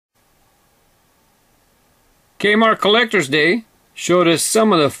Kmart Collector's Day showed us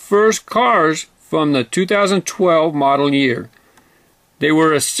some of the first cars from the 2012 model year. They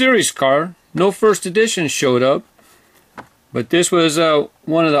were a series car. No first edition showed up. But this was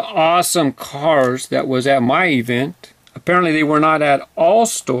one of the awesome cars that was at my event. Apparently they were not at all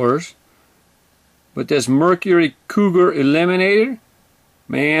stores. But this Mercury Cougar Eliminator,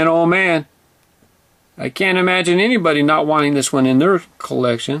 man oh man, I can't imagine anybody not wanting this one in their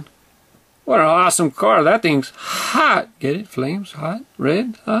collection. What an awesome car. That thing's hot. Get it? Flames? Hot?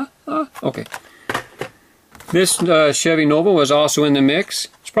 Red? Okay. This Chevy Nova was also in the mix.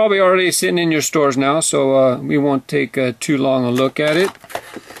 It's probably already sitting in your stores now, so we won't take too long a look at it.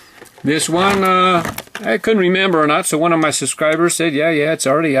 This one, I couldn't remember or not, so one of my subscribers said, yeah, it's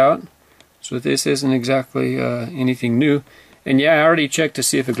already out. So this isn't exactly anything new. And yeah, I already checked to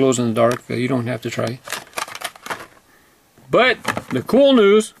see if it glows in the dark. You don't have to try. But the cool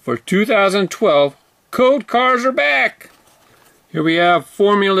news for 2012, code cars are back. Here we have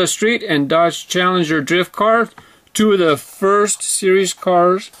Formula Street and Dodge Challenger drift cars, two of the first series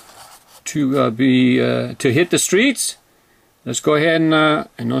cars to hit the streets. Let's go ahead and I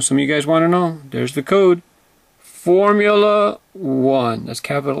know some of you guys want to know. There's the code. Formula 1. That's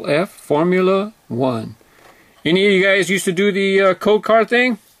capital F. Formula 1. Any of you guys used to do the code car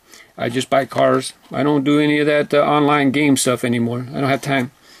thing? I just buy cars. I don't do any of that online game stuff anymore. I don't have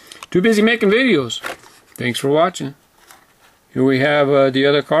time. Too busy making videos. Thanks for watching. Here we have the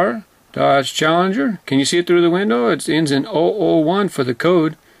other car, Dodge Challenger. Can you see it through the window? It ends in 001 for the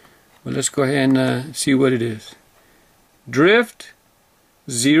code. But let's go ahead and see what it is. Drift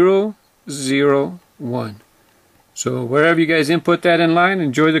 001. So wherever you guys input that in line,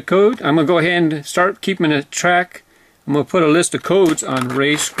 enjoy the code. I'm going to go ahead and start keeping a track. I'm going to put a list of codes on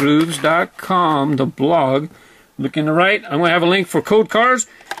racegrooves.com, the blog. Look in the right. I'm going to have a link for code cars,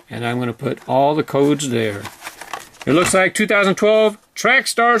 and I'm going to put all the codes there. It looks like 2012 track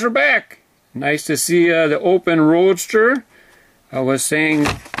stars are back. Nice to see the open Roadster. I was saying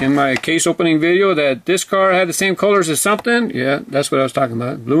in my case opening video that this car had the same colors as something. Yeah, that's what I was talking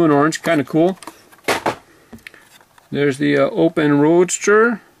about. Blue and orange, kind of cool. There's the open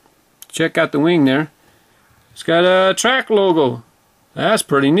Roadster. Check out the wing there. It's got a track logo. That's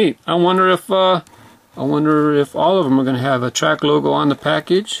pretty neat. I wonder if all of them are going to have a track logo on the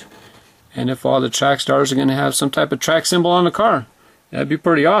package, and if all the track stars are going to have some type of track symbol on the car. That'd be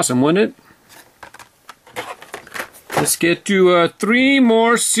pretty awesome, wouldn't it? Let's get to 3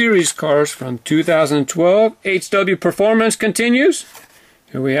 more series cars from 2012. HW Performance continues.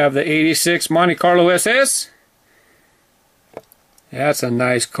 Here we have the 86 Monte Carlo SS. That's a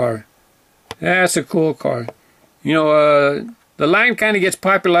nice car. That's a cool car. You know, the line kind of gets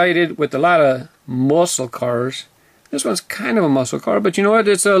populated with a lot of muscle cars. This one's kind of a muscle car, but you know what?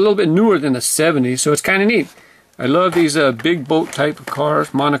 It's a little bit newer than the 70s, so it's kind of neat. I love these big boat type of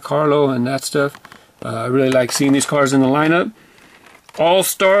cars, Monte Carlo and that stuff. I really like seeing these cars in the lineup. All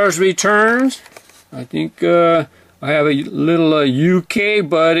Stars returns. I think I have a little UK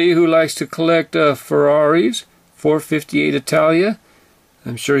buddy who likes to collect Ferraris. 458 Italia.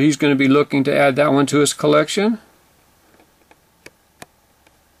 I'm sure he's going to be looking to add that one to his collection.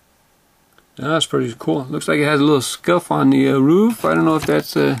 That's pretty cool. Looks like it has a little scuff on the roof. I don't know if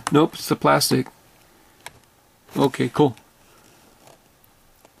that's nope, it's the plastic. Okay, cool.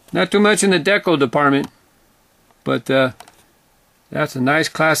 Not too much in the deco department, but that's a nice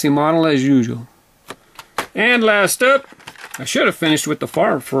classy model as usual. And last up, I should have finished with the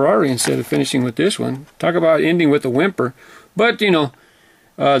Ferrari instead of finishing with this one. Talk about ending with a whimper. But, you know,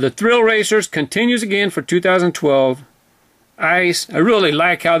 the Thrill Racers continues again for 2012. I really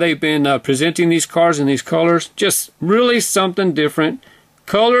like how they've been presenting these cars in these colors. Just really something different.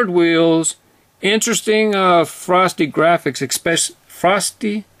 Colored wheels, interesting frosty graphics,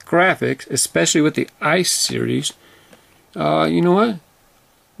 especially with the Ice series. You know what?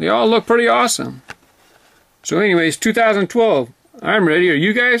 They all look pretty awesome. So anyways, 2012. I'm ready. Are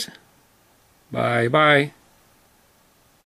you guys? Bye-bye.